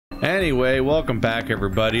Anyway, welcome back,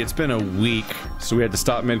 everybody. It's been a week, so we had to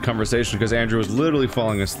stop mid-conversation because Andrew was literally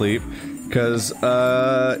falling asleep because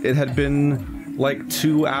it had been like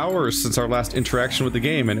 2 hours since our last interaction with the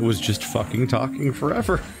game, and it was just fucking talking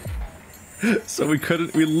forever. So we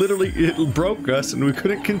literally, it broke us, and we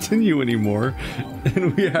couldn't continue anymore,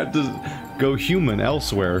 and we had to go human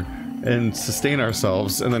elsewhere and sustain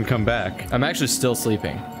ourselves and then come back. I'm actually still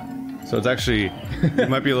sleeping. So it's actually, it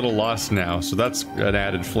might be a little lost now, so that's an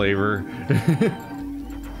added flavor.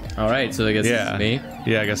 Alright, so I guess it's me?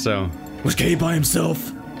 Yeah, I guess so. Was Kay by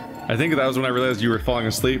himself? I think that was when I realized you were falling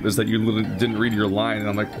asleep, is that you literally didn't read your line, and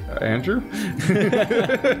I'm like, Andrew?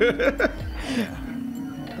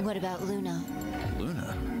 What about Luna?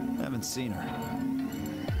 Luna? I haven't seen her.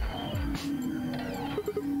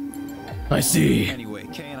 I see. Anyway,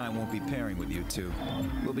 Kay and I won't be pairing with you two.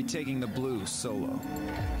 We'll be taking the blue solo.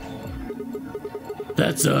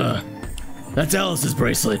 That's Alice's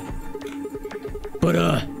bracelet. But,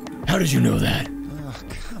 how did you know that? Oh,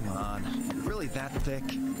 come on. Really that thick?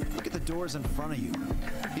 Look at the doors in front of you.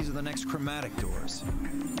 These are the next chromatic doors.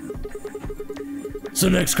 So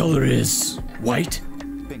next color is white?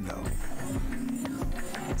 Bingo.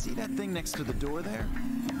 See that thing next to the door there?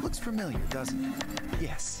 Looks familiar, doesn't it?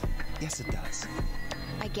 Yes. Yes, it does.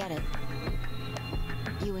 I get it.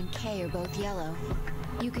 You and Kay are both yellow.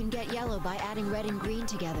 You can get yellow by adding red and green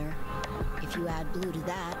together. If you add blue to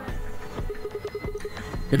that,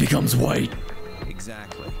 It becomes white.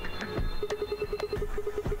 Exactly.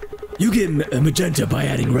 You get magenta by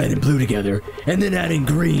adding red and blue together, and then adding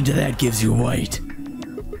green to that gives you white.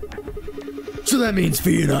 So that means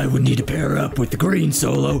Fee and I would need to pair up with the green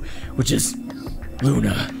solo, which is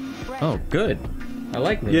Luna. Oh, good. I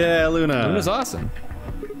like Luna. Yeah, Luna. Luna's awesome.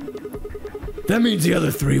 That means the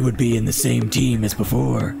other three would be in the same team as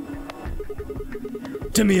before.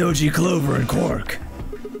 Temiyoji, Clover, and Quark.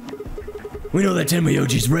 We know that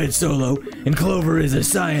Temiyoji's red solo, and Clover is a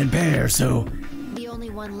cyan pair, so... the only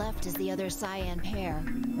one left is the other cyan pair.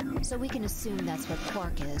 So we can assume that's what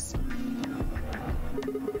Quark is.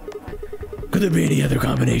 Could there be any other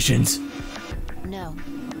combinations? No.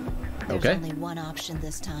 There's Okay. only one option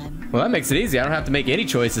this time. Well, that makes it easy. I don't have to make any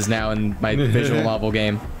choices now in my visual novel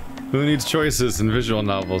game. Who needs choices in visual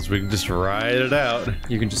novels? We can just ride it out.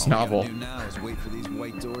 You can just All we novel. gotta do now is wait for these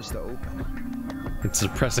white doors to open. It's a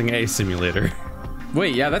pressing A simulator.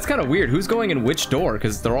 Wait, yeah, that's kind of weird. Who's going in which door?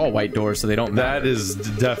 Because they're all white doors, so they don't matter. That is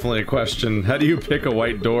definitely a question. How do you pick a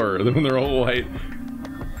white door when they're all white?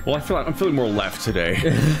 Well, I'm feeling more left today.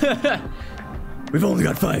 We've only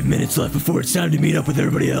got 5 minutes left before it's time to meet up with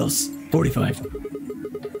everybody else.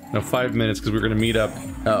 45. No, 5 minutes because we're gonna meet up.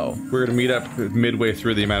 Oh. We're gonna meet up midway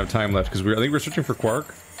through the amount of time left because I think we're searching for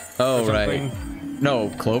Quark. Oh, or right. something. No,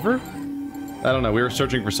 Clover? I don't know. We were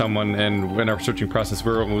searching for someone, and in our searching process,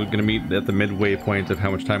 we were gonna meet at the midway point of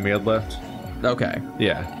how much time we had left. Okay.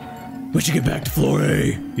 Yeah. We should get back to floor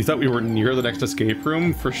A. You thought we were near the next escape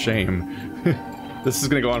room? For shame. This is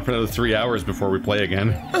gonna go on for another 3 hours before we play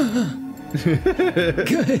again.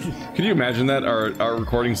 Good. Can you imagine that? Our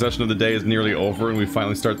recording session of the day is nearly over and we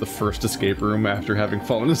finally start the first escape room after having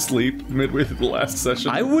fallen asleep midway through the last session?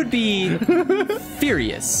 I would be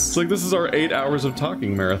furious. It's like this is our 8 hours of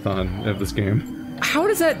talking marathon of this game. How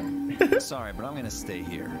does that... Sorry, but I'm gonna stay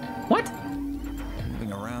here. What?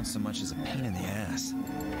 Moving around so much is a pain in the ass.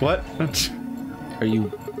 What? Are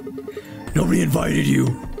you... Nobody invited you.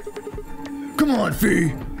 Come on,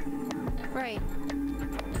 Fee. Right.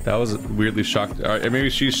 That was weirdly shocked. Maybe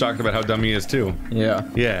she's shocked about how dumb he is too. Yeah.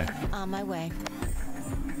 Yeah. On my way.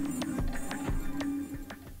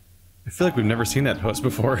 I feel like we've never seen that host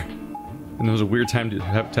before. And it was a weird time to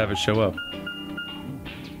have it show up.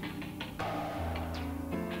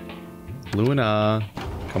 Luna,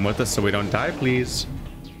 come with us so we don't die, please.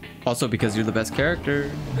 Also because you're the best character.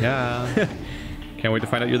 Yeah. Can't wait to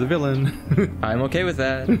find out you're the villain. I'm okay with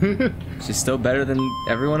that. She's still better than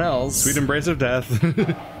everyone else. Sweet embrace of death.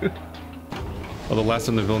 Although last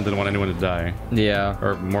time the villain didn't want anyone to die. Yeah.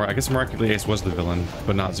 Or more, I guess more accurately Ace was the villain,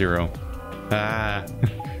 but not Zero. Ah.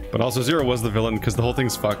 But also Zero was the villain because the whole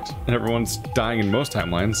thing's fucked and everyone's dying in most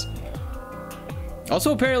timelines.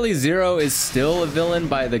 Also, apparently Zero is still a villain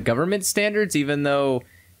by the government standards, even though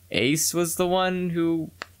Ace was the one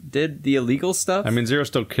who did the illegal stuff. I mean, Zero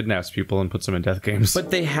still kidnaps people and puts them in death games. But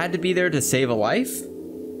they had to be there to save a life?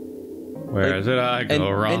 Where did I go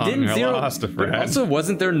wrong? And didn't I Zero... lost a friend. Also,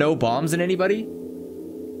 wasn't there no bombs in anybody?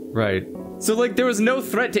 Right. So, like, there was no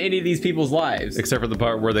threat to any of these people's lives. Except for the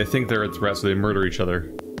part where they think they're a threat, so they murder each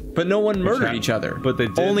other. But no one murdered each other. But they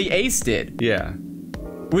did. Only Ace did. Yeah.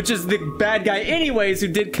 Which is the bad guy anyways, who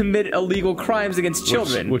did commit illegal crimes against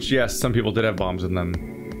children. Which yes, some people did have bombs in them.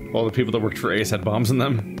 All the people that worked for Ace had bombs in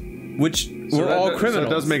them. Which were all criminals. So it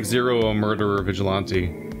does make Zero a murderer vigilante.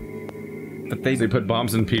 But they put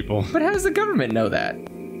bombs in people. But how does the government know that?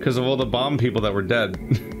 Because of all the bomb people that were dead.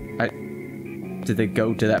 Did they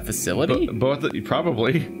go to that facility?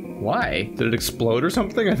 Probably. Why? Did it explode or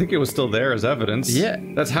something? I think it was still there as evidence. Yeah.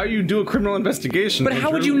 That's how you do a criminal investigation. But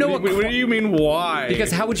how would you know what do you mean, why?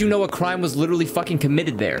 Because how would you know a crime was literally fucking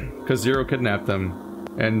committed there? Because Zero kidnapped them,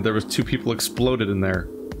 and there was 2 people exploded in there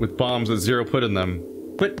with bombs that Zero put in them.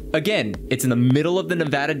 But again, it's in the middle of the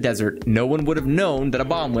Nevada desert. No one would have known that a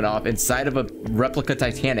bomb went off inside of a replica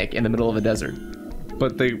Titanic in the middle of a desert.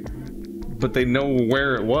 But they know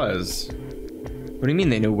where it was. What do you mean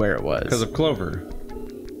they know where it was? Because of Clover.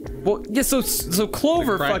 Well, yeah, so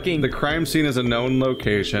Clover The crime scene is a known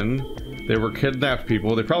location. They were kidnapped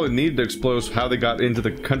people. They probably needed to expose how they got into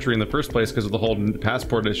the country in the first place because of the whole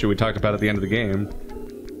passport issue we talked about at the end of the game.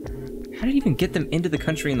 How did you even get them into the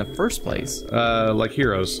country in the first place? Like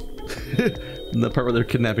heroes. The part where they're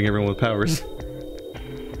kidnapping everyone with powers.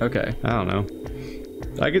 Okay. I don't know.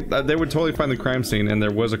 They would totally find the crime scene, and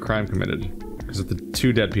there was a crime committed. Because of the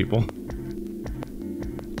 2 dead people.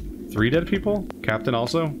 3 dead people? Captain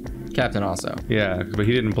also? Captain also. Yeah, but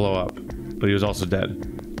he didn't blow up. But he was also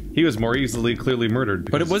dead. He was more clearly murdered.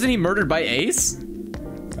 But wasn't he murdered by Ace?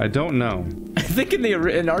 I don't know. I think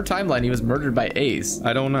in our timeline he was murdered by Ace.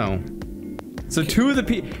 I don't know. So 2 of the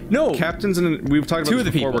people... No! Captain's we've talked about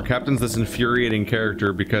this before, where Captain's this infuriating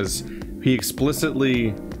character because he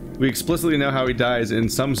explicitly... We explicitly know how he dies in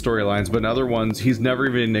some storylines, but in other ones, he's never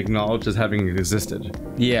even acknowledged as having existed.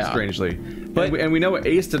 Yeah. Strangely. But, and we know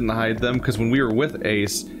Ace didn't hide them, because when we were with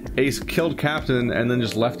Ace, Ace killed Captain and then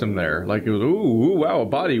just left him there. Like, it was, ooh, wow, a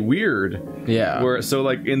body, weird. Yeah. So,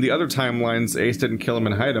 like, in the other timelines, Ace didn't kill him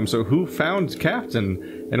and hide him, so who found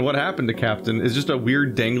Captain? And what happened to Captain is just a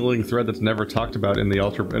weird dangling thread that's never talked about in the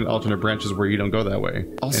alternate branches where you don't go that way.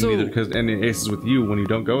 Also... And Ace is with you when you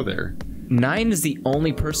don't go there. 9 is the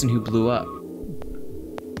only person who blew up.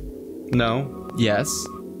 No. Yes.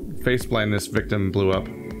 Face blindness victim blew up.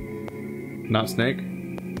 Not Snake?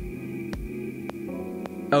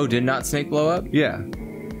 Oh, did not Snake blow up? Yeah.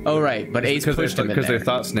 Oh, right. But Ace pushed him in there. Because they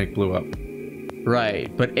thought Snake blew up.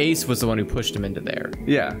 Right. But Ace was the one who pushed him into there.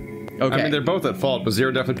 Yeah. Okay. I mean, they're both at fault, but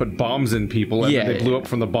Zero definitely put bombs in people, and they blew up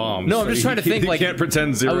from the bombs. No, I'm just trying to think, like... You can't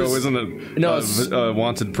pretend Zero isn't a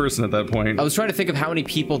wanted person at that point. I was trying to think of how many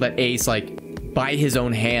people that Ace, like, by his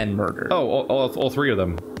own hand murdered. Oh, all 3 of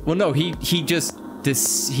them. Well, no, he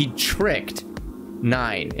tricked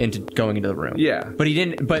 9 into going into the room. Yeah. But he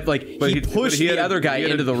didn't, he pushed the other guy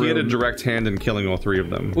into the room. He had a direct hand in killing all 3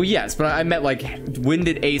 of them. Well, yes, but I meant, like, when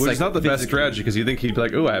did Ace, Which is not the best strategy, because you think he'd be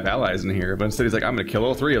like, oh, I have allies in here. But instead he's like, I'm going to kill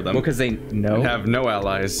all 3 of them. Well, because they know. And have no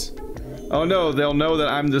allies. Oh no, they'll know that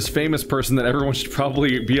I'm this famous person that everyone should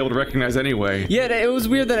probably be able to recognize anyway. Yeah, it was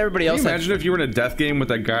weird that everybody else... Can you imagine if you were in a death game with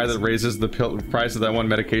that guy that raises the price of that one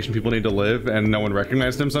medication people need to live, and no one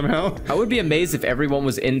recognized him somehow? I would be amazed if everyone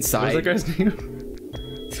was inside. What was that guy's name?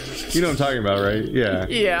 You know what I'm talking about, right? Yeah.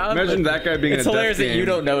 Yeah. Imagine that guy being in a death game. It's hilarious that you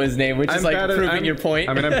don't know his name, which is like proving your point.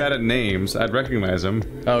 I mean, I'm bad at names. I'd recognize him.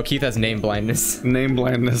 Oh, Keith has name blindness. Name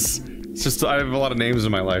blindness. It's just, I have a lot of names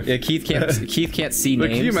in my life. Yeah, Keith can't see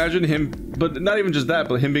names. Can you imagine him, but not even just that,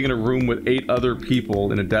 but him being in a room with 8 other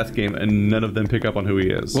people in a death game and none of them pick up on who he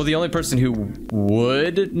is? Well, the only person who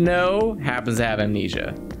would know happens to have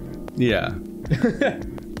amnesia. Yeah.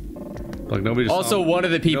 Like nobody just also, one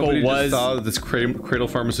of the people was... saw this Cradle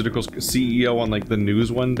Pharmaceuticals CEO on like the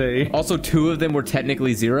news one day. Also, 2 of them were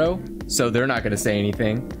technically Zero, so they're not going to say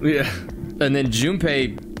anything. Yeah. And then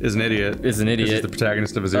Junpei is an idiot. He's the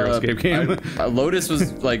protagonist of a Zero Escape game. Lotus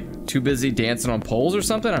was like too busy dancing on poles or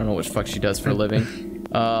something. I don't know what the fuck she does for a living.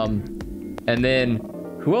 And then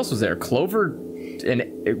who else was there? Clover.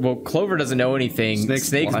 Clover doesn't know anything.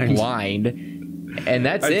 Snake's blind. And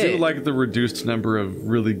that's it. I do like the reduced number of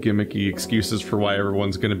really gimmicky excuses for why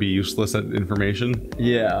everyone's going to be useless at information.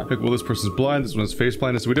 Yeah. Like, well, this person's blind, this one's face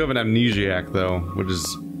blindness. We do have an amnesiac, though, which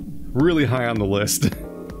is really high on the list.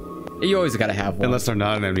 You always gotta have one. Unless they're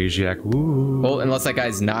not an amnesiac. Woo. Well, unless that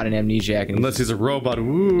guy's not an amnesiac. And unless he's a robot.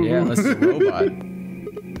 Woo. Yeah, unless he's a robot.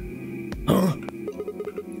 Huh?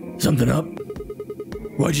 Something up?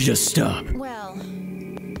 Why'd you just stop? Well,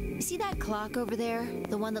 you see that clock over there?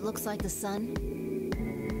 The one that looks like the sun?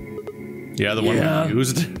 Yeah, the one we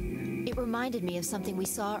used. It reminded me of something we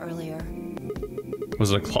saw earlier.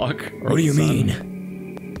 Was it a clock? What do you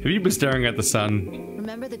mean? Have you been staring at the sun?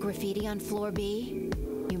 Remember the graffiti on floor B?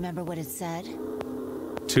 You remember what it said?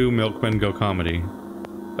 2 milkmen go comedy.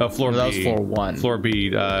 Oh, floor B. That was floor 1. Floor B,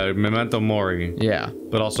 Memento Mori. Yeah.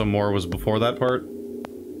 But also more was before that part?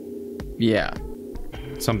 Yeah.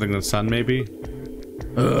 something the sun, maybe?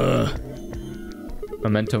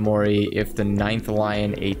 Memento mori, if the 9th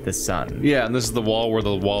lion ate the sun. Yeah, and this is the wall where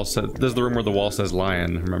the wall says... This is the room where the wall says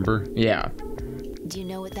lion, remember? Yeah. Do you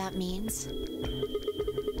know what that means?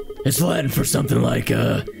 It's Latin for something like,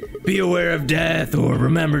 be aware of death or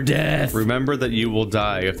remember death. Remember that you will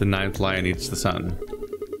die if the 9th lion eats the sun.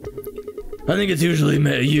 I think it's usually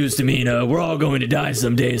used to mean, we're all going to die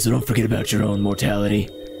someday, so don't forget about your own mortality.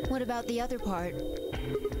 What about the other part?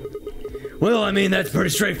 Well, I mean, that's pretty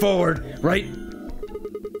straightforward, right?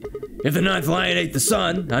 If the 9th lion ate the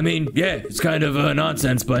sun, I mean, yeah, it's kind of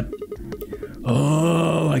nonsense, but...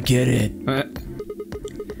 Oh, I get it.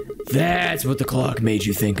 That's what the clock made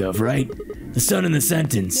you think of, right? The sun in the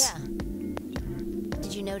sentence. Yeah.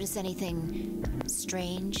 Did you notice anything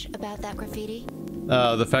strange about that graffiti?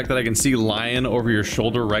 The fact that I can see lion over your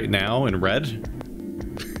shoulder right now in red.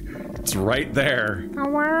 It's right there.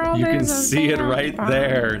 You can see it right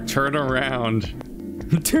there. Turn around.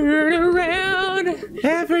 Turn around.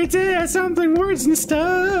 Every day something worse and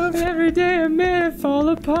stuff. Every day I may fall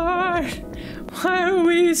apart. Why are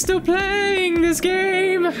we still playing this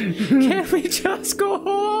game? Can't we just go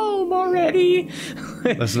home already?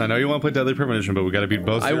 Listen, I know you want to play Deadly Premonition, but we gotta beat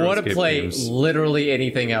both. I want to play literally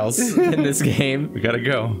anything else in this game. We gotta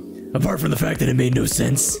go. Apart from the fact that it made no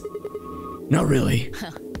sense. Not really.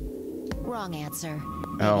 Wrong answer.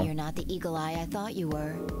 Maybe Oh. you're not the eagle eye I thought you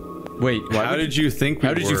were. Wait, How did you think we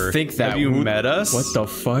How did you were? think that? Have you met us? What the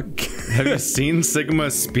fuck? Have you seen Sigma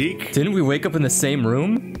speak? Didn't we wake up in the same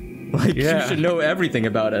room? Like, Yeah. you should know everything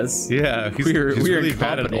about us. Yeah, he's We're really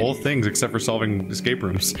bad at incompetent. all things except for solving escape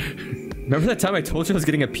rooms. Remember that time I told you I was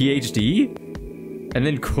getting a PhD? And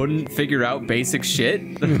then couldn't figure out basic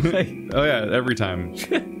shit? Like, Oh yeah, every time.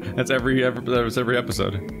 That's every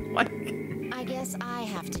episode. I guess I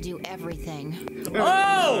have to do everything.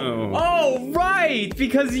 Oh, right!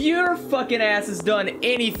 Because your fucking ass has done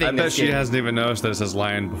anything. I bet this she game. hasn't even noticed that it says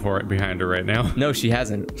lion behind her right now. No, she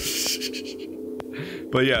hasn't.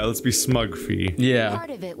 But yeah, let's be smug, Fee. Yeah. Part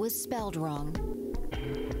of it was spelled wrong.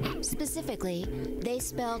 Specifically, they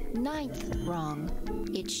spelled 9th wrong.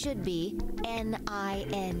 It should be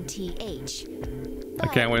N-I-N-T-H. I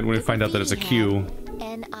can't wait when we find out that it's a Q.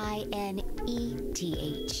 N-I-N-E-T-H.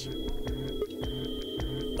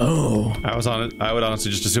 Oh. I would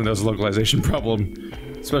honestly just assume that was a localization problem.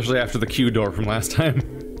 Especially after the Q door from last time.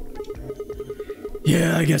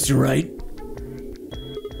 Yeah, I guess you're right.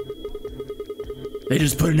 They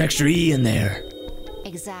just put an extra E in there.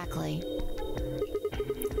 Exactly.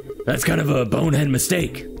 That's kind of a bonehead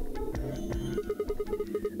mistake.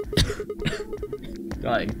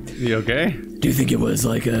 Like, You okay? Do you think it was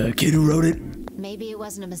like a kid who wrote it? Maybe it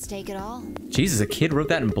wasn't a mistake at all. Jesus, a kid wrote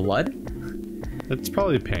that in blood? It's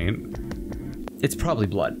probably paint. It's probably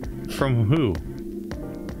blood. From who?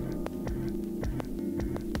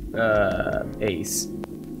 Ace.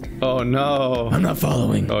 Oh no. I'm not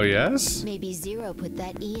following. Oh yes? Maybe Zero put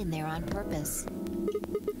that E in there on purpose.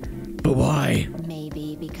 But why?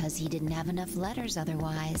 Maybe because he didn't have enough letters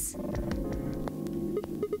otherwise.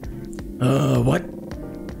 What?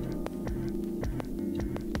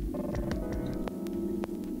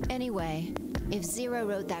 Anyway, if Zero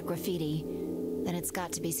wrote that graffiti, then it's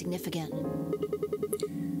got to be significant.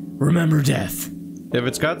 Remember death. If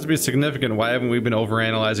it's got to be significant, why haven't we been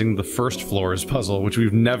overanalyzing the first floor's puzzle, which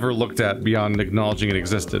we've never looked at beyond acknowledging it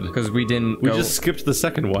existed? Because we didn't We go... just skipped the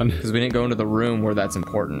second one. Because we didn't go into the room where that's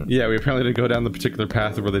important. Yeah, we apparently didn't go down the particular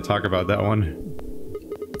path where they talk about that one.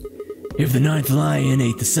 If the 9th lion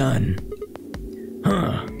ate the sun.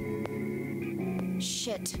 Huh.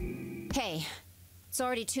 Shit. Hey, it's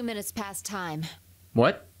already 2 minutes past time.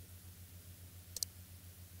 What?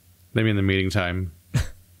 They mean the meeting time.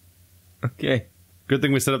 Okay. Good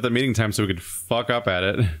thing we set up the meeting time so we could fuck up at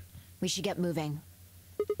it. We should get moving.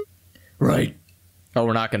 Right. Oh,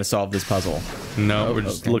 we're not going to solve this puzzle. No, we're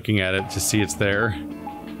just looking at it to see it's there.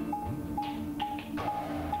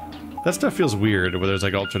 That stuff feels weird, where there's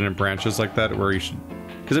like alternate branches like that, where you should...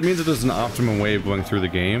 Because it means that there's an optimum way of going through the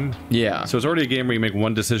game. Yeah. So it's already a game where you make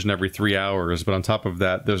one decision every 3 hours, but on top of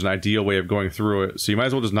that, there's an ideal way of going through it, so you might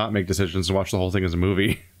as well just not make decisions and watch the whole thing as a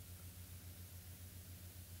movie.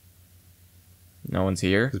 No one's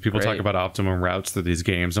here? Because people Great. talk about optimum routes through these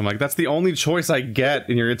games. I'm like, that's the only choice I get,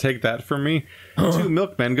 and you're gonna take that from me? Two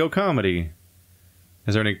milkmen go comedy.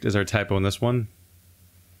 Is there a typo in this one?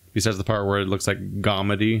 Besides the part where it looks like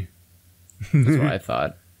gomedy. That's what I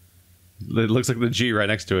thought. It looks like the G right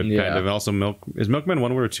next to it, Yeah. kind of. And also is milkman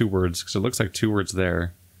one word or 2 words? Because it looks like 2 words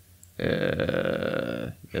there.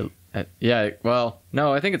 Yeah, well,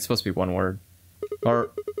 no, I think it's supposed to be 1 word. Or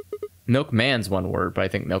milkman's 1 word, but I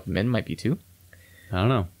think milkman might be 2. I don't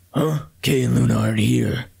know. Huh? Kay and Luna aren't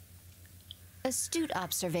here. Astute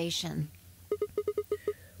observation.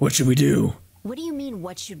 What should we do? What do you mean,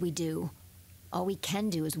 what should we do? All we can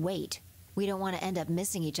do is wait. We don't want to end up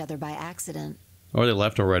missing each other by accident. Or they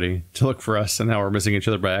left already to look for us, and now we're missing each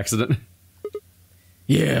other by accident.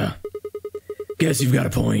 Yeah. Guess you've got a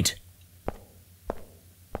point.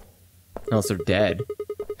 Unless they're dead.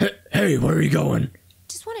 Hey, where are you going?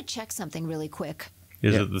 Just want to check something really quick.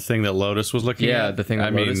 Is it the thing that Lotus was looking at? Yeah, the thing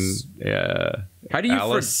that Lotus... yeah. How do you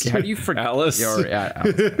Alice? how do you forget Alice? Alice.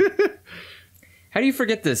 How do you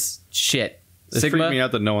forget this shit? It Sigma? freaked me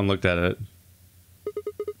out that no one looked at it.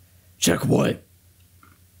 Check what?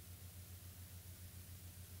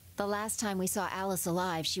 The last time we saw Alice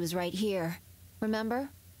alive, she was right here. Remember?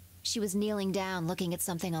 She was kneeling down, looking at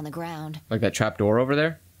something on the ground. Like that trap door over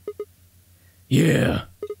there? Yeah.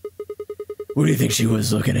 What do you think she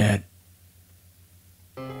was looking at?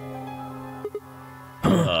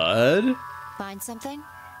 Blood? Find something?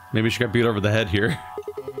 Maybe she got beat over the head here.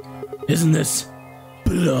 Isn't this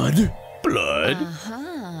blood? Blood?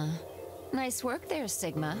 Uh-huh. Nice work there,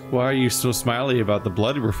 Sigma. Why are you so smiley about the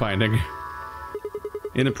blood we're finding?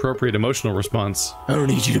 Inappropriate emotional response. I don't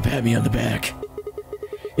need you to pat me on the back.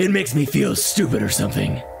 It makes me feel stupid or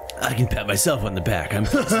something. I can pat myself on the back. I'm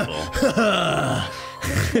flexible.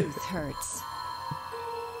 Truth hurts.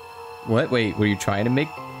 What? Wait, were you trying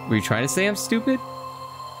to say I'm stupid?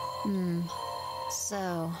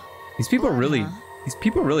 So... These people are really... huh? These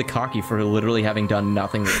people are really cocky for literally having done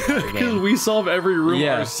nothing with the Because game. we solve every room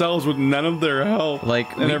Yeah. ourselves with none of their help.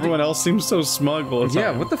 Like, and we everyone else seems so smug all the time.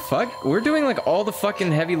 Yeah, what the fuck? We're doing like all the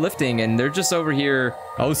fucking heavy lifting and they're just over here.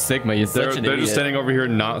 Oh, Sigma, you're such an They're idiot. just standing over here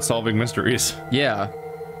not solving mysteries. Yeah.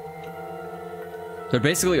 They're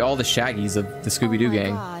basically all the Shaggies of the Scooby-Doo Oh my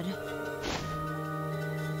gang. God.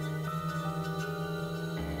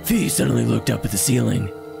 Fee suddenly looked up at the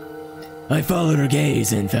ceiling. I followed her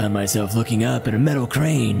gaze and found myself looking up at a metal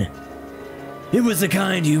crane. It was the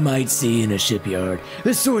kind you might see in a shipyard,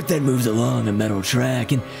 the sort that moves along a metal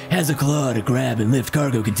track and has a claw to grab and lift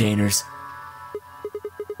cargo containers.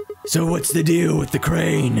 So what's the deal with the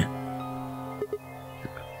crane?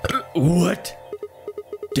 What?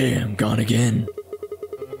 Damn, gone again.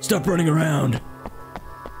 Stop running around.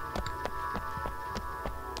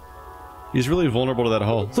 He's really vulnerable to that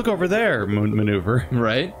whole look over there maneuver.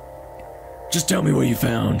 Right? Just tell me what you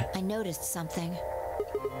found. I noticed something.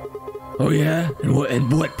 Oh yeah? And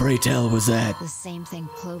what, pray tell, was that? The same thing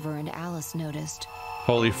Clover and Alice noticed.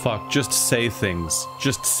 Holy fuck, just say things.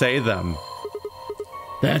 Just say them.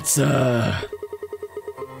 That's, can't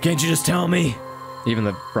you just tell me? Even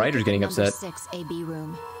the writer's getting Number upset. 6 AB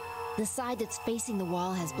room. The side that's facing the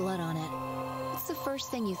wall has blood on it. What's the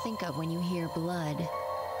first thing you think of when you hear blood?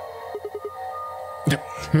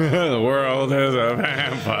 The world is a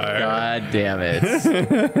vampire. God damn it.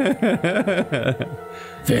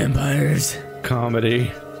 Vampires?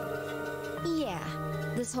 Comedy. Yeah,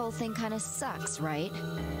 this whole thing kind of sucks, right?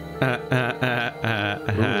 Ooh,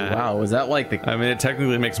 wow, was that like the... I mean, it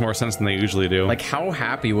technically makes more sense than they usually do. Like, how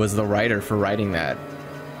happy was the writer for writing that?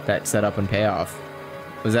 That setup and payoff?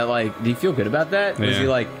 Was that like... Do you feel good about that? Was Yeah. he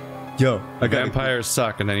like... Yo, I got vampires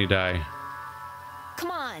suck and then you die.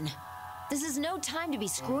 Come on! This is no time to be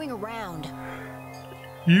screwing around.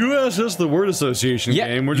 You asked us the word association Yeah,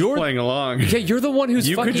 game. We're just playing along. Yeah, you're the one who's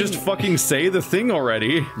You fucking... could just fucking say the thing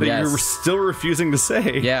already that Yes. you're still refusing to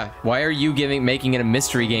say. Yeah, why are you making it a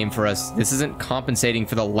mystery game for us? This isn't compensating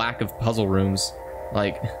for the lack of puzzle rooms.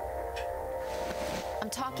 Like... I'm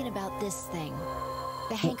talking about this thing.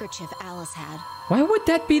 The handkerchief Alice had. Why would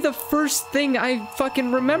that be the first thing I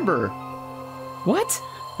fucking remember? What?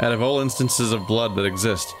 Out of all instances of blood that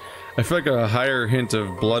exist, I feel like a higher hint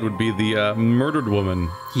of blood would be the murdered woman.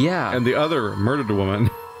 Yeah. And the other murdered woman.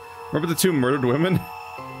 Remember the two murdered women?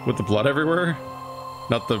 With the blood everywhere?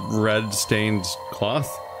 Not the red stained cloth?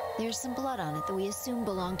 There's some blood on it that we assume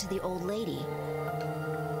belonged to the old lady.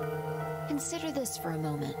 Consider this for a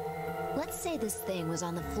moment. Let's say this thing was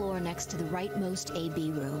on the floor next to the rightmost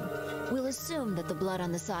AB room. We'll assume that the blood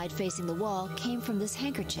on the side facing the wall came from this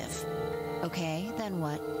handkerchief. Okay, then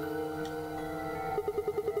what?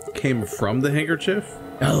 Came from the handkerchief?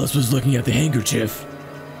 Alice was looking at the handkerchief.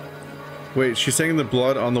 Wait, she's saying the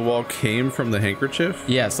blood on the wall came from the handkerchief?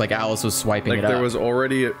 Yes, like Alice was swiping Like it up. there was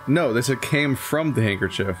already no, they said came from the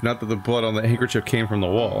handkerchief, not that the blood on the handkerchief came from the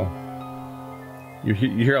wall. You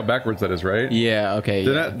hear how backwards that is, right? Yeah. Okay.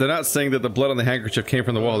 They're not saying that the blood on the handkerchief came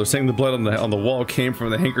from the wall. They're saying the blood on the wall came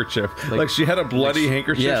from the handkerchief. Like she had a bloody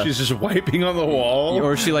handkerchief. Yeah. She's just wiping on the wall.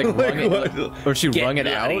 Or she like, like wrung it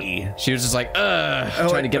out. She was just like,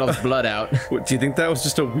 trying to get all this blood out. What, do you think that was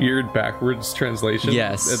just a weird backwards translation?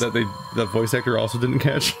 Yes. That the voice actor also didn't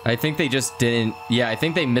catch. I think they just didn't. Yeah, I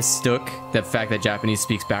think they mistook the fact that Japanese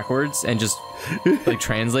speaks backwards and just like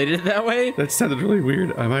translated it that way. That sounded really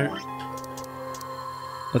weird.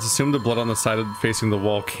 Let's assume the blood on the side facing the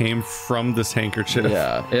wall came from this handkerchief.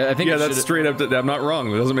 Yeah, I think. Yeah, that's straight up. I'm not wrong.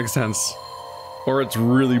 That doesn't make sense. Or it's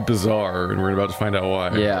really bizarre, and we're about to find out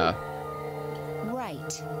why. Yeah.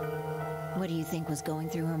 Right. What do you think was going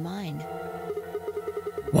through her mind?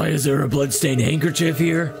 Why is there a bloodstained handkerchief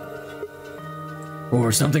here?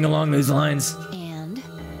 Or something along those lines? And?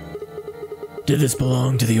 Did this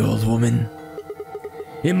belong to the old woman?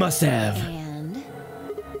 It must have. And?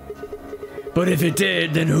 But if it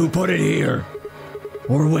did, then who put it here?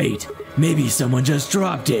 Or wait, maybe someone just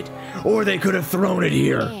dropped it. Or they could have thrown it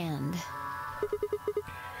here. And?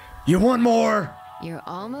 You want more? You're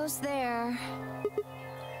almost there.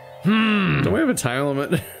 Don't we have a time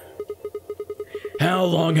limit? How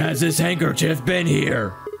long has this handkerchief been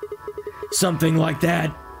here? Something like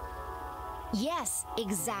that. Yes,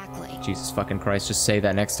 exactly. Jesus fucking Christ! Just say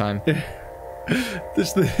that next time.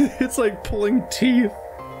 It's like pulling teeth.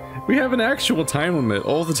 We have an actual time limit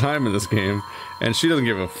all the time in this game, and she doesn't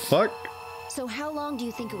give a fuck. So how long do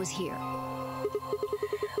you think it was here?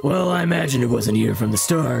 Well, I imagine it wasn't here from the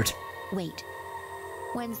start. Wait.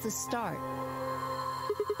 When's the start?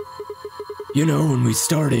 You know, when we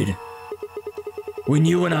started. When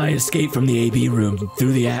you and I escaped from the AB room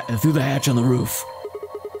through the hatch on the roof.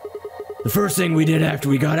 The first thing we did after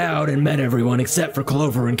we got out and met everyone except for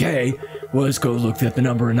Clover and Kay was go look at the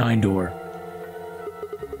number 9 door.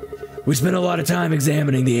 We spent a lot of time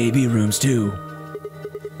examining the AB rooms too.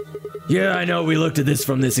 Yeah, I know we looked at this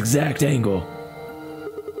from this exact angle.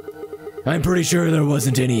 I'm pretty sure there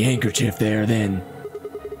wasn't any handkerchief there then.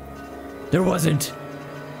 There wasn't.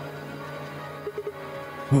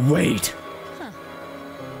 Wait. Huh.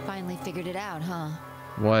 Finally figured it out, huh?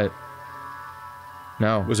 What?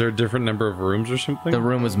 No. Was there a different number of rooms or something? The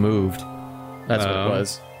room was moved. That's what it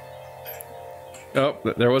was. Oh,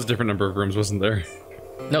 there was a different number of rooms, wasn't there?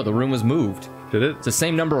 No, the room was moved. Did it? It's the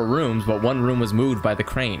same number of rooms, but one room was moved by the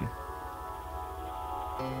crane.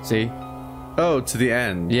 See? Oh, to the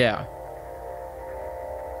end. Yeah.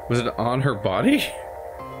 Was it on her body?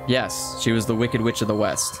 Yes, she was the Wicked Witch of the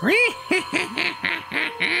West.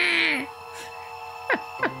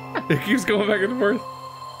 It keeps going back and forth.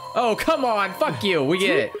 Oh, come on! Fuck you! We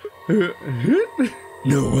get it!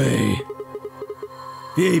 No way.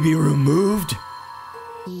 The AB room moved?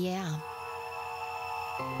 Yeah,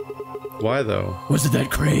 Why though? Was it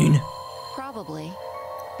that crane? probably.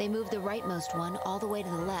 They moved the rightmost one all the way to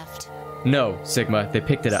the left. No, Sigma, they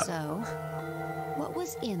picked it up. So, what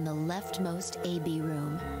was in the leftmost AB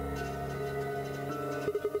room?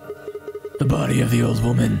 The body of the old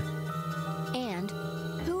woman. And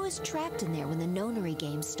who was trapped in there when the Nonary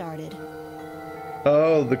Game started?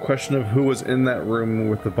 Oh, the question of who was in that room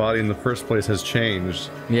with the body in the first place has changed.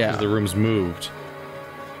 Yeah. Because the room's moved.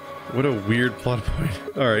 What a weird plot point.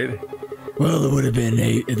 Alright. Well, it would have been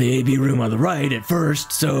the AB room on the right at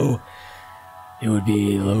first, so it would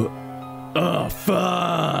be low. Oh,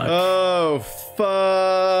 fuck! Oh,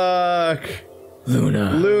 fuck!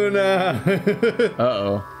 Luna. Luna!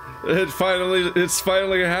 Uh-oh. It's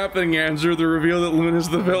finally happening, Andrew. The reveal that Luna's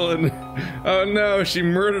the villain. Oh no, she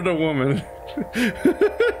murdered a woman.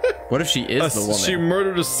 What if she is the woman? She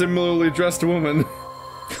murdered a similarly dressed woman.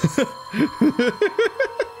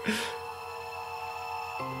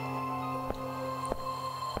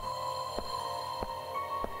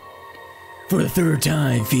 For the third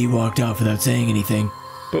time, Fee walked off without saying anything.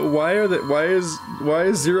 But why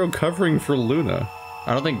is Zero covering for Luna?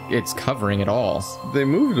 I don't think it's covering at all. They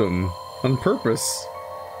moved him on purpose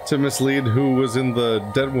to mislead who was in the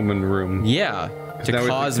dead woman room. Yeah, to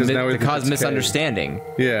cause misunderstanding.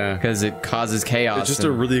 Yeah, because it causes chaos. It's just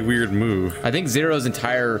a really weird move. I think Zero's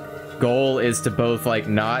entire goal is to both like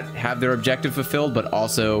not have their objective fulfilled, but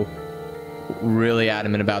also really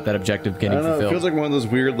adamant about that objective getting fulfilled. It feels like one of those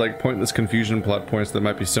weird, like, pointless confusion plot points that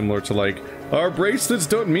might be similar to, like, our bracelets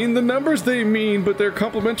don't mean the numbers they mean, but they're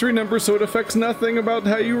complementary numbers, so it affects nothing about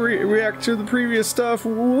how you react to the previous stuff.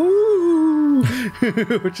 Woo!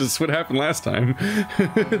 Which is what happened last time.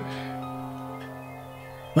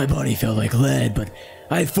 My body felt like lead, but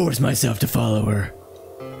I forced myself to follow her.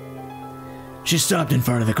 She stopped in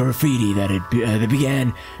front of the graffiti that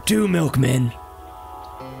began, "To milkmen."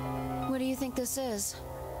 What do you think this this is.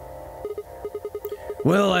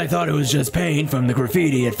 Well, I thought it was just paint from the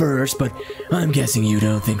graffiti at first, but I'm guessing you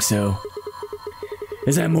don't think so.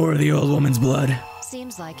 Is that more of the old woman's blood?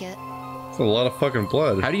 Seems like it. It's a lot of fucking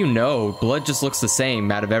blood. How do you know? Blood just looks the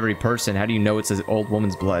same out of every person. How do you know it's an old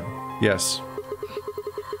woman's blood? Yes.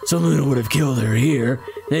 So Luna would have killed her here,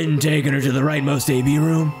 then taken her to the rightmost AB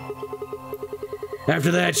room? After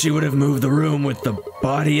that, she would have moved the room with the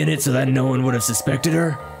body in it so that no one would have suspected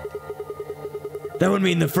her? That would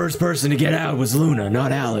mean the first person to get out was Luna,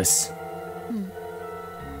 not Alice.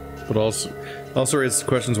 But also raises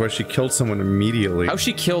questions why she killed someone immediately. How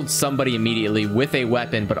she killed somebody immediately with a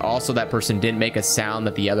weapon, but also that person didn't make a sound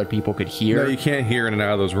that the other people could hear. No, you can't hear in and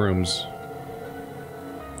out of those rooms.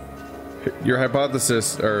 Your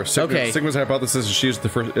hypothesis, or Sigma's hypothesis,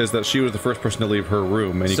 is that she was the first person to leave her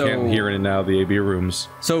room, and you can't hear in and out of the AB rooms.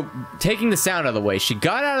 So, taking the sound out of the way, she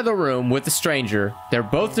got out of the room with the stranger. They're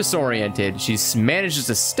both disoriented. She manages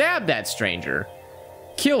to stab that stranger,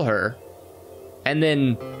 kill her, and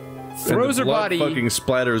then throws her body. Fucking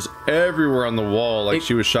splatters everywhere on the wall, like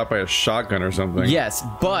she was shot by a shotgun or something. Yes,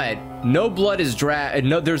 but no blood is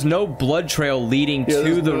there's no blood trail leading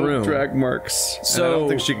to the room. Drag marks. So and I don't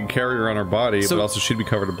think she can carry her on her body, but also she'd be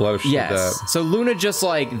covered in blood if she did that. So Luna just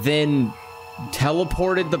then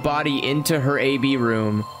teleported the body into her AB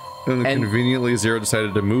room. And then conveniently Zero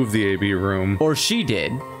decided to move the AB room. Or she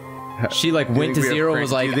did. She went to Zero and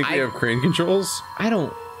was like, do you think we have crane controls? I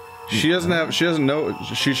don't. She doesn't know.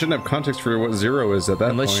 She shouldn't have context for what Zero is at that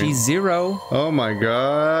point. Unless she's Zero. Oh my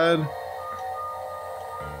god.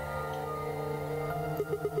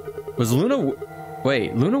 Was Luna...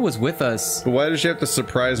 Wait, Luna was with us. But why does she have to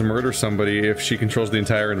surprise murder somebody if she controls the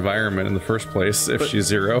entire environment in the first place, if she's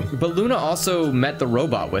Zero? But Luna also met the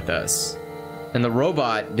robot with us. And the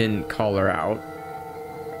robot didn't call her out.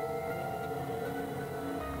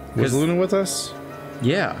 Was Luna with us?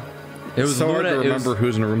 Yeah. It was so Luna, hard to remember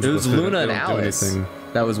who's in the room. It was Luna and Alice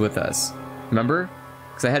that was with us. Remember?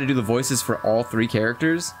 Because I had to do the voices for all three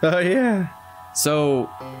characters. Oh yeah. So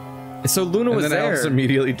Luna was there. And then Alice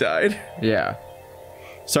immediately died. Yeah.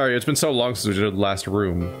 Sorry, it's been so long since we did the last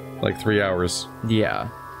room. Like 3 hours. Yeah.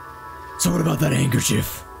 So what about that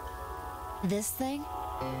handkerchief? This thing?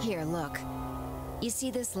 Here, look. You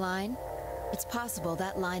see this line? It's possible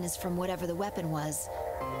that line is from whatever the weapon was.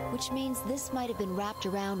 Which means this might have been wrapped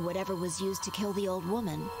around whatever was used to kill the old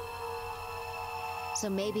woman. So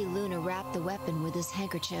maybe Luna wrapped the weapon with this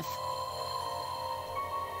handkerchief.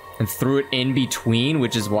 And threw it in between,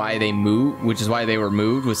 which is why they were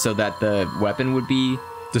moved, was so that the weapon would be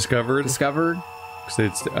discovered.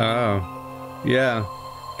 Oh, yeah.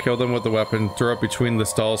 Kill them with the weapon, throw it between the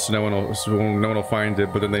stalls so no one will find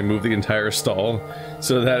it, but then they move the entire stall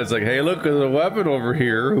so that it's like, hey, look, there's a weapon over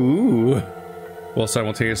here. Ooh. While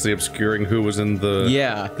simultaneously obscuring who was in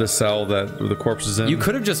the cell that the corpse is in. You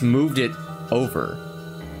could have just moved it over.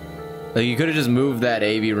 Like, you could have just moved that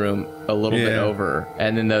AV room a little bit over,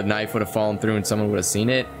 and then the knife would have fallen through and someone would have seen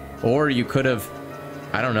it. Or you could have,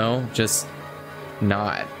 I don't know, just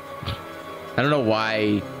not. I don't know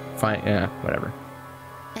why. Fine, yeah, whatever.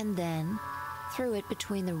 And then threw it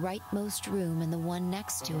between the rightmost room and the one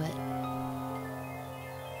next to it.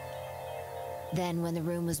 Then when the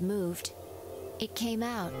room was moved, it came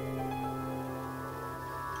out.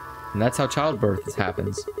 And that's how childbirth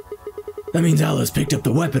happens. That means Alice picked up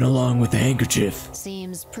the weapon along with the handkerchief.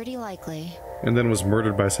 Seems pretty likely. And then was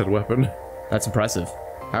murdered by said weapon. That's impressive.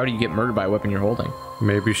 How do you get murdered by a weapon you're holding?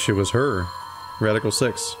 Maybe she was her. Radical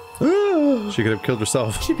 6. She could have killed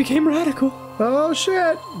herself. She became radical. Oh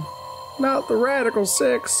shit! Not the Radical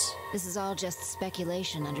 6. This is all just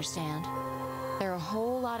speculation, understand? There are a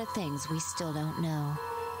whole lot of things we still don't know.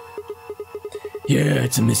 Yeah,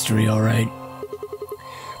 it's a mystery, alright.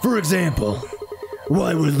 For example,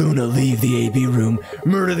 why would Luna leave the AB room,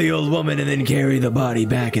 murder the old woman, and then carry the body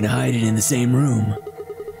back and hide it in the same room?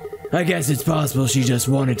 I guess it's possible she just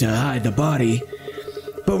wanted to hide the body,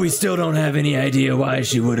 but we still don't have any idea why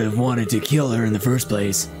she would have wanted to kill her in the first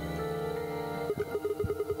place.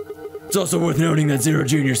 It's also worth noting that Zero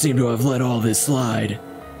Jr. seemed to have let all this slide.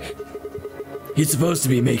 He's supposed to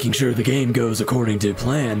be making sure the game goes according to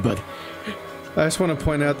plan, but... I just want to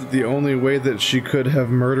point out that the only way that she could have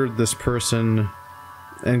murdered this person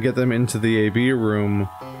and get them into the AB room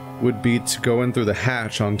would be to go in through the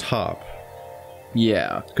hatch on top.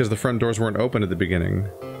 Yeah. Because the front doors weren't open at the beginning.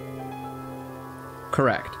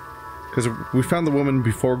 Correct. Because we found the woman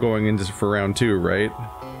before going into for round 2, right?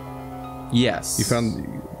 Yes. You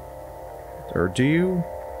found... Or do you?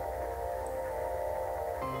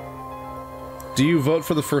 Do you vote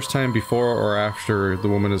for the first time before or after the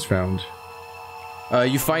woman is found?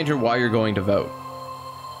 You find her while you're going to vote.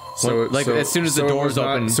 So, as soon as the doors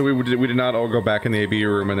open. So we did not all go back in the AB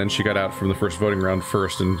room, and then she got out from the first voting round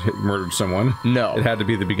first and murdered someone. No. It had to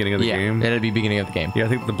be the beginning of the game. It had to be beginning of the game. Yeah, I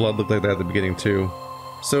think the blood looked like that at the beginning too.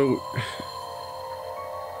 So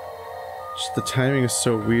just the timing is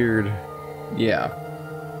so weird. Yeah.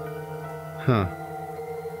 Huh.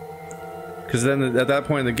 Because then at that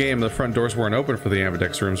point in the game, the front doors weren't open for the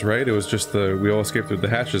Ambidex rooms, right? It was just we all escaped through the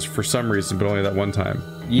hatches for some reason, but only that one time.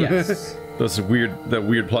 Yes. That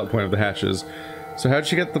weird plot point of the hatches. So how'd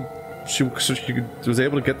she get she was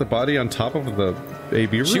able to get the body on top of the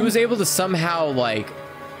AB room? She was able to somehow, like,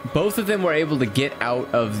 both of them were able to get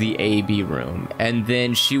out of the AB room, and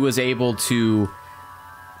then she was able to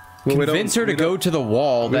convince her to go to the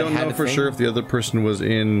wall. We don't know for sure if the other person was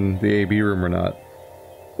in the AB room or not.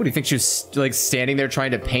 What do you think? She was like standing there trying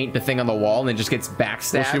to paint the thing on the wall and then just gets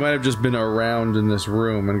backstabbed? Well, she might have just been around in this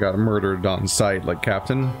room and got murdered on sight, like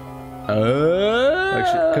Captain.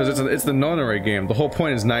 Because it's the Nonary game. The whole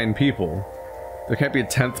point is 9 people. There can't be a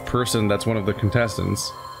 10th person that's one of the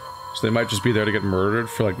contestants. So they might just be there to get murdered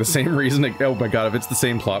for like the same reason. Like, oh my god, if it's the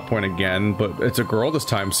same plot point again, but it's a girl this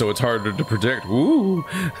time, so it's harder to predict. Woo!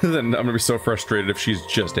 Then I'm gonna be so frustrated if she's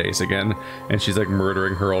just Ace again, and she's like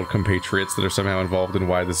murdering her old compatriots that are somehow involved in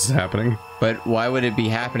why this is happening. But why would it be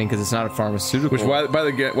happening? Because it's not a pharmaceutical. Which, by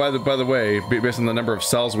the way, based on the number of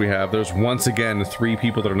cells we have, there's once again 3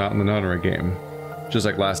 people that are not in the Nonary game, just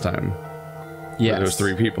like last time. Yeah, there was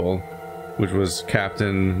 3 people. Which was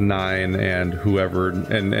Captain, 9, and whoever,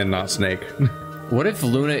 and not Snake. What if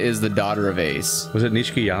Luna is the daughter of Ace? Was it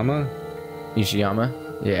Nishikiyama? Nishiyama?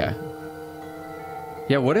 Yeah.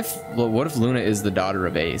 Yeah, what if Luna is the daughter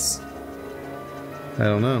of Ace? I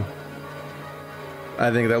don't know. I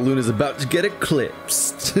think that Luna's about to get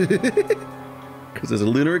eclipsed. Because there's a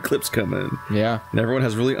lunar eclipse coming. Yeah. And everyone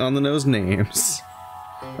has really on-the-nose names.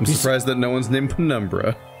 I'm surprised that no one's named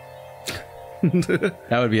Penumbra.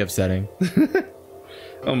 That would be upsetting.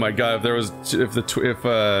 Oh my god! If there was, if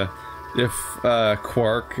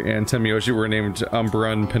Quark and Temiyoshi were named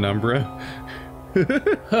Umbra and Penumbra, it's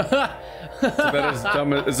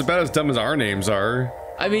about as dumb as our names are.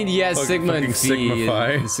 I mean, yes, yeah, Sigma and Phi. Sigma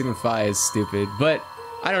Phi. Sigma Phi is stupid, but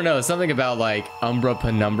I don't know. Something about like Umbra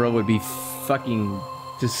Penumbra would be fucking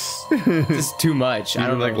just too much. I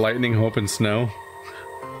don't know. Like lightning, hope, and snow.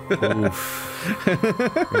 Oof.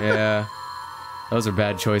 Yeah. Those are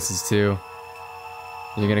bad choices, too.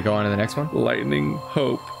 Are you gonna go on to the next one? Lightning,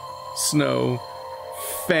 Hope, Snow,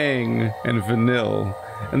 Fang, and Vanille.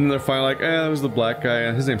 And then they're finally like, that was the black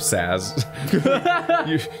guy. His name's Saz.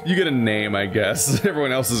 you get a name, I guess.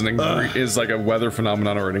 Everyone else is is like a weather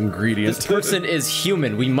phenomenon or an ingredient. This person is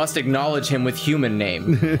human. We must acknowledge him with human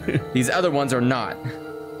name. These other ones are not.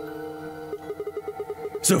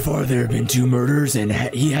 So far, there have been 2 murders, and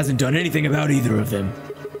he hasn't done anything about either of them.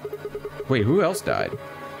 Wait, who else died?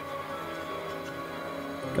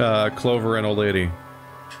 Clover and Old Lady.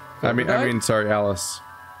 Sorry, Alice.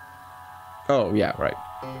 Oh, yeah, right.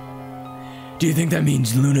 Do you think that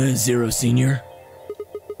means Luna is Zero Senior?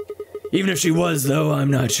 Even if she was, though,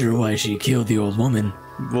 I'm not sure why she killed the old woman.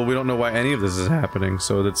 Well, we don't know why any of this is happening,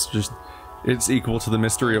 so it's equal to the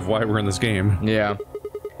mystery of why we're in this game. Yeah.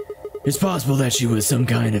 It's possible that she was some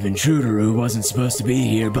kind of intruder who wasn't supposed to be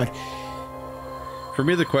here, but... For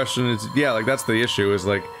me, the question is, yeah, like, that's the issue, is,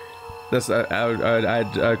 like, that's, I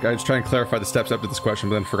was trying to clarify the steps up to this question,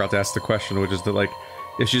 but then forgot to ask the question, which is that, like,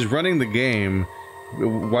 if she's running the game,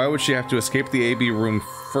 why would she have to escape the AB room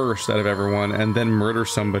first out of everyone, and then murder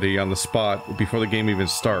somebody on the spot before the game even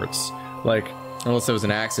starts? Like... Unless it was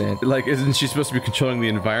an accident. Like, isn't she supposed to be controlling the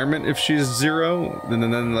environment if she's Zero? And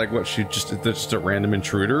then like, what, that's just a random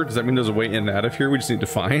intruder? Does that mean there's a way in and out of here we just need to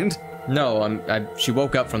find? No, she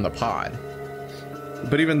woke up from the pod.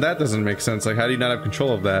 But even that doesn't make sense. Like, how do you not have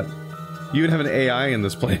control of that? You even have an AI in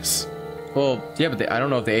this place. Well, yeah, but I don't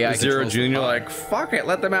know if the AI Zero Junior, like, fuck it,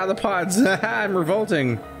 let them out of the pods. I'm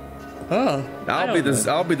revolting. Oh, I'll be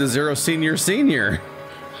the Zero Senior.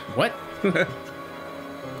 What?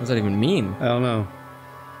 What does that even mean? I don't know.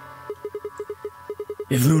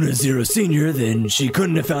 If Luna's Zero Senior, then she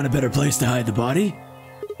couldn't have found a better place to hide the body.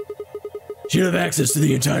 She'd have access to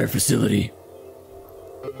the entire facility.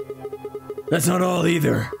 That's not all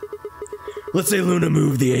either. Let's say Luna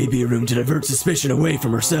moved the AB room to divert suspicion away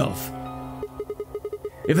from herself.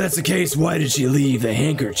 If that's the case, why did she leave the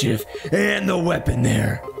handkerchief and the weapon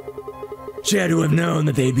there? She had to have known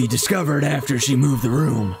that they'd be discovered after she moved the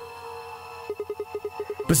room.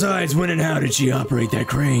 Besides, when and how did she operate that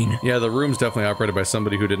crane? Yeah, the room's definitely operated by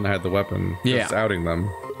somebody who didn't hide the weepon. Yeah. Just outing them.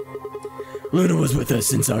 Luna was with us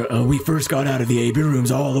since we first got out of the AB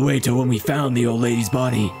rooms all the way to when we found the old lady's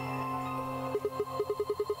body.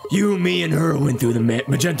 You, me, and her went through the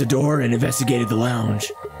magenta door and investigated the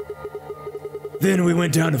lounge. Then we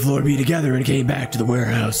went down to floor B together and came back to the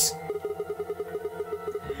warehouse.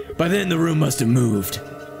 By then, the room must have moved.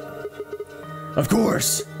 Of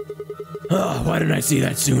course. Oh, why didn't I see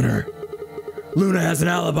that sooner? Luna has an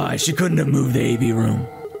alibi. She couldn't have moved the AB room.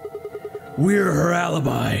 We're her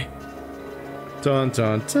alibi. Dun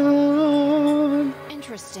dun dun.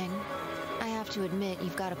 Interesting. I have to admit,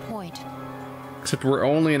 you've got a point. Except we're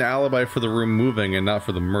only an alibi for the room moving and not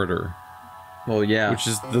for the murder. Well, yeah. Which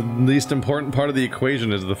is the least important part of the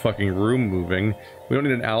equation is the fucking room moving. We don't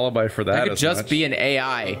need an alibi for that. That could just be an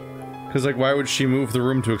AI. Because, like, why would she move the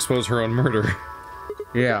room to expose her own murder?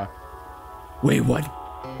 Yeah. Wait, what?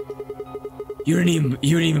 You didn't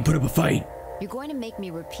even put up a fight. You're going to make me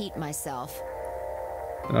repeat myself.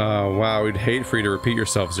 Oh, wow. We'd hate for you to repeat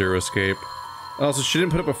yourself, Zero Escape. Also, she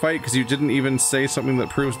didn't put up a fight because you didn't even say something that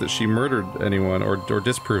proves that she murdered anyone or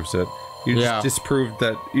disproves it. You just disproved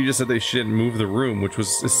that. You just said that she didn't move the room, which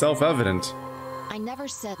was self-evident. I never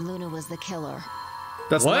said Luna was the killer.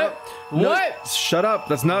 That's what? Not, what? No, shut up.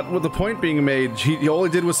 That's not what the point being made. He all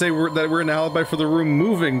he did was say that we're an alibi for the room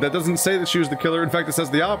moving. That doesn't say that she was the killer. In fact, it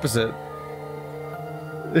says the opposite.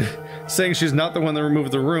 Saying she's not the one that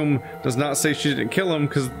removed the room does not say she didn't kill him,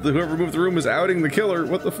 because whoever moved the room is outing the killer.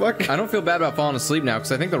 What the fuck? I don't feel bad about falling asleep now,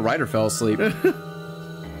 because I think the writer fell asleep.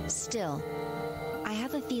 Still, I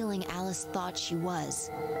have a feeling Alice thought she was,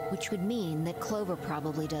 which would mean that Clover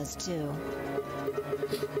probably does too.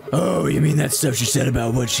 Oh, you mean that stuff she said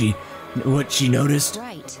about what she noticed?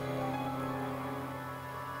 Right.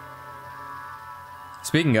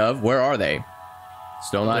 Speaking of, where are they?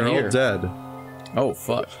 Still not They're here. all dead. Oh,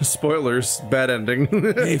 fuck. Spoilers. Bad ending.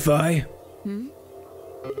 Hey, Fi. Hmm?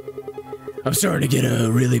 I'm starting to get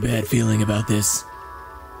a really bad feeling about this.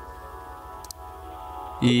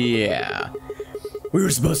 Yeah. We were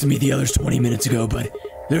supposed to meet the others 20 minutes ago, but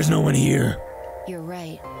there's no one here. You're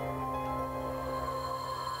right.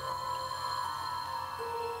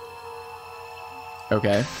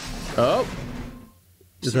 Okay. Oh.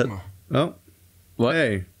 Is that... Oh. What?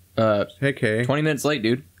 Hey. Hey, Kay. 20 minutes late,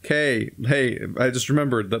 dude. Kay. Hey, I just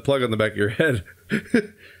remembered that plug on the back of your head.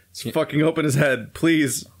 It's fucking open his head.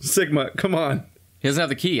 Please. Sigma, come on. He doesn't have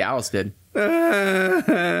the key. Alice did.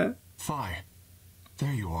 Phi.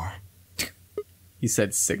 There you are. He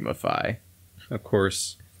said Sigma Phi. Of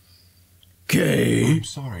course. Kay. I'm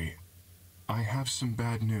sorry. I have some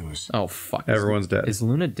bad news. Oh, fuck. Everyone's dead. Is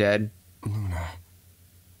Luna dead?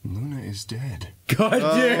 Luna is dead. God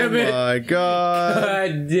damn it. Oh my god.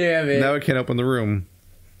 God damn it. Now we can't open the room.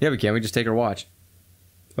 Yeah, we can. We just take her watch.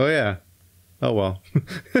 Oh yeah. Oh well.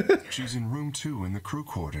 She's in room 2 in the crew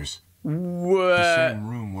quarters. What? The same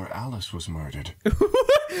room where Alice was murdered.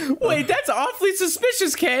 Wait, that's awfully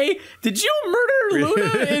suspicious, Kay. Did you murder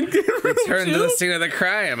Luna in room Return 2? to the scene of the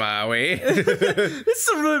crime, are we? This is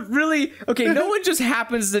a really... Okay, no one just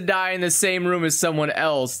happens to die in the same room as someone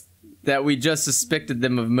else that we just suspected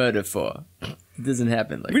them of murder for. It doesn't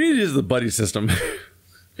happen like We need to use the buddy system.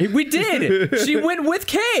 We did! She went with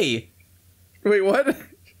Kay! Wait, what?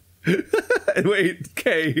 Wait,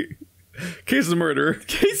 Kay. Kay's the murderer.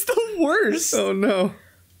 Kay's the worst! Oh no.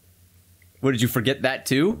 What, did you forget that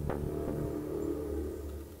too?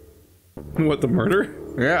 What, the murder?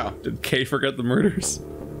 Yeah. Did Kay forget the murders?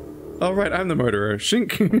 Oh right, I'm the murderer.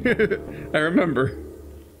 Shink. I remember.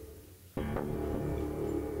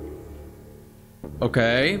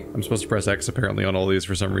 Okay. I'm supposed to press X apparently on all these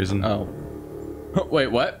for some reason. Oh. Wait,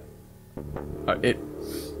 what?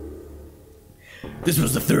 This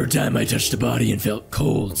was the third time I touched a body and felt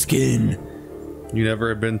cold skin. You never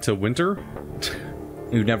have been to winter?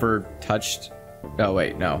 You never touched... Oh,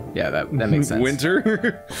 wait, no. Yeah, that makes sense.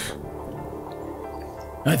 Winter?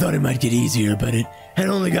 I thought it might get easier, but it had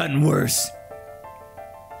only gotten worse.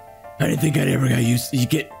 I didn't think I'd ever get used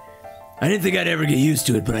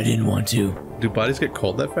to it, but I didn't want to. Do bodies get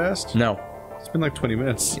cold that fast? No. It's been like 20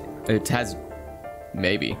 minutes. It has...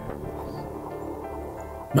 Maybe.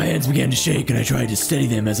 My hands began to shake, and I tried to steady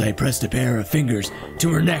them as I pressed a pair of fingers to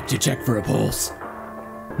her neck to check for a pulse.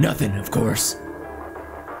 Nothing, of course.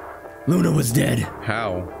 Luna was dead.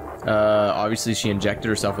 How? Obviously she injected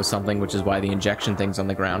herself with something, which is why the injection thing's on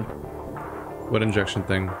the ground. What injection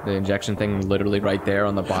thing? The injection thing literally right there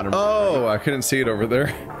on the bottom. Oh, I couldn't see it over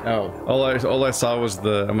there. Oh. All I saw was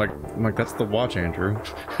the... I'm like, that's the watch, Andrew.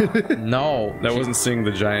 No. I wasn't seeing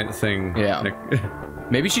the giant thing. Yeah.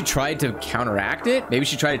 Maybe she tried to counteract it. Maybe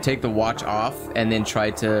she tried to take the watch off and then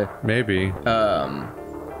tried to... Maybe.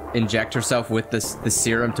 Inject herself with the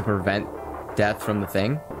serum to prevent death from the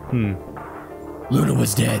thing? Luna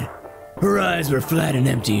was dead. Her eyes were flat and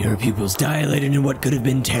empty, her pupils dilated in what could have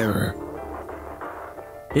been terror.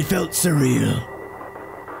 It felt surreal.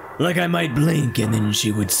 Like I might blink and then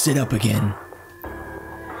she would sit up again.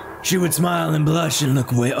 She would smile and blush and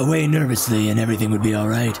look away nervously and everything would be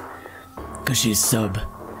alright. 'Cause she's sub.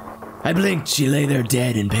 I blinked, she lay there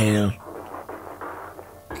dead and pale.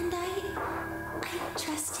 And I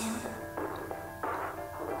trust him.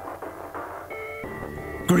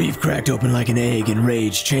 Grief cracked open like an egg and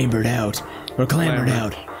rage chambered out, or clambered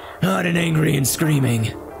out, hot and angry and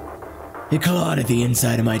screaming. It clawed at the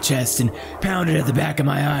inside of my chest and pounded at the back of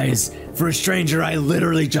my eyes for a stranger I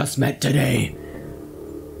literally just met today.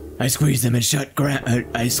 I squeezed them shut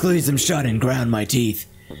and ground my teeth.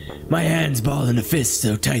 My hands balled into fists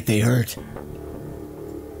so tight they hurt.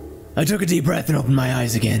 I took a deep breath and opened my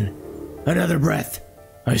eyes again. Another breath.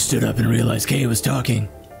 I stood up and realized Kay was talking.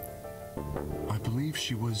 I believe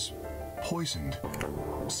she was poisoned.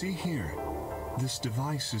 See here. This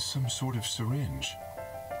device is some sort of syringe.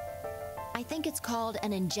 I think it's called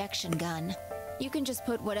an injection gun. You can just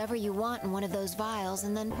put whatever you want in one of those vials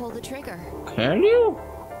and then pull the trigger. Can you?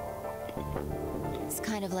 It's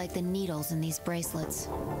kind of like the needles in these bracelets.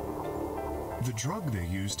 The drug they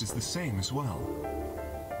used is the same as well.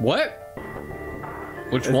 What?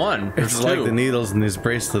 Which one? It's There's like two. the needles in these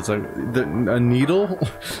bracelets. A needle?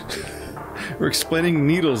 We're explaining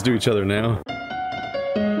needles to each other now.